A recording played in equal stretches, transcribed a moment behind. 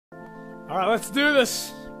Alright, let's do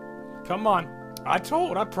this. Come on. I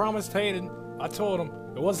promised Hayden. I told him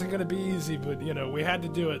it wasn't gonna be easy, but you know, we had to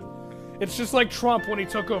do it. It's just like Trump when he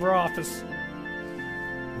took over office.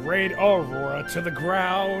 Raid Aurora to the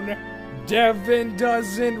ground. Devin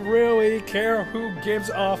doesn't really care who gives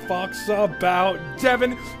a fox about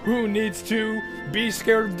Devin. Who needs to be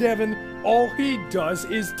scared of Devin? All he does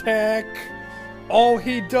is tech. All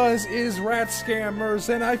he does is rat scammers,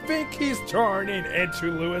 and I think he's turning into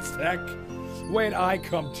Lewis Tech when I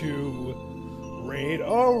come to Raid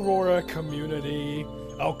Aurora community.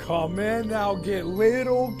 I'll come in, I'll get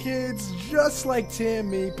little kids just like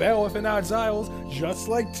Timmy Bell and Isles, just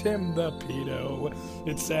like Tim the pedo.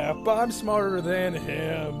 Except I'm smarter than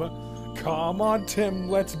him. Come on, Tim,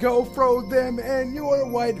 let's go throw them in your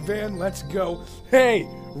white van, let's go. Hey,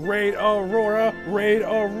 Raid Aurora,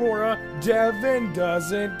 Devin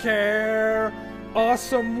doesn't care.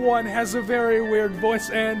 Awesome One has a very weird voice,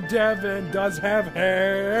 and Devin does have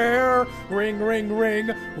hair. Ring, ring,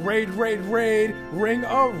 ring, raid, ring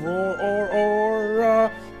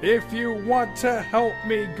Aurora. If you want to help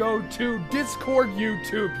me, go to Discord,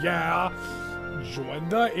 YouTube, yeah. Join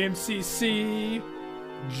the MCC.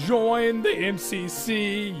 Join the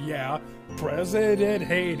MCC, yeah. President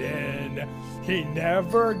Hayden, he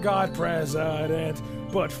never got president.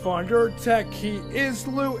 But Thunder Tech, he is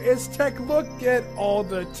Lewis Tech. Look at all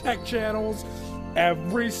the tech channels.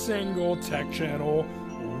 Every single tech channel.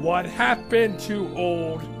 What happened to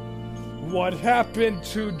old? What happened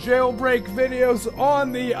to jailbreak videos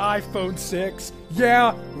on the iPhone 6?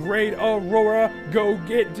 Yeah, Raid Aurora, go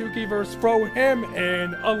get Dookieverse, throw him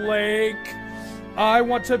in a lake. I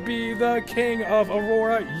want to be the king of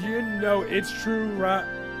Aurora, you know it's true,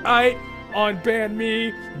 right? Unban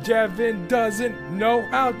me, Devin doesn't know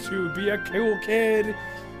how to be a cool kid.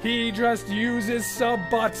 He just uses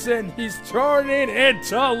sub-bots and he's turning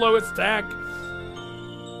into Lewis Tech.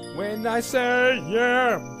 When I say,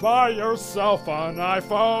 yeah, buy yourself an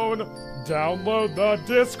iPhone, download the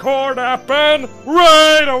Discord app and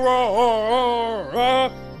raid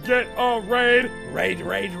Aurora. Get a raid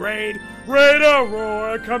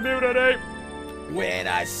Aurora community. When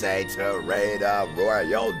I say to raid Aurora,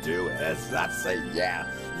 you'll do as I say, yeah.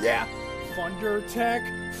 Thunder Tech,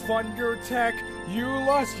 you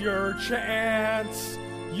lost your chance.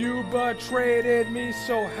 You betrayed me,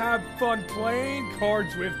 so have fun playing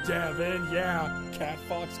cards with Devin, yeah. Cat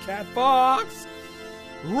Fox.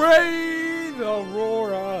 Raid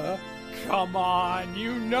Aurora, come on,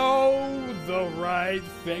 you know the right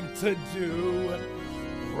thing to do.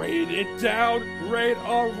 Raid it down, raid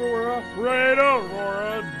Aurora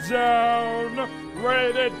down.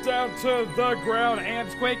 Raid it down to the ground, and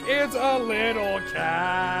Squeak is a little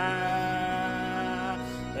cat.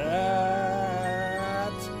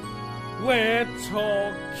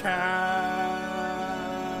 Little cat.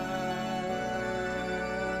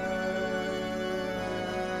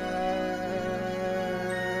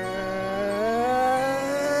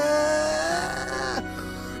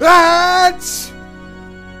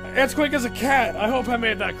 And Squeak is a cat. I hope I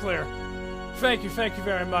made that clear. Thank you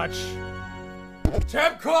very much.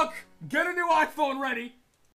 Tim Cook, get a new iPhone ready.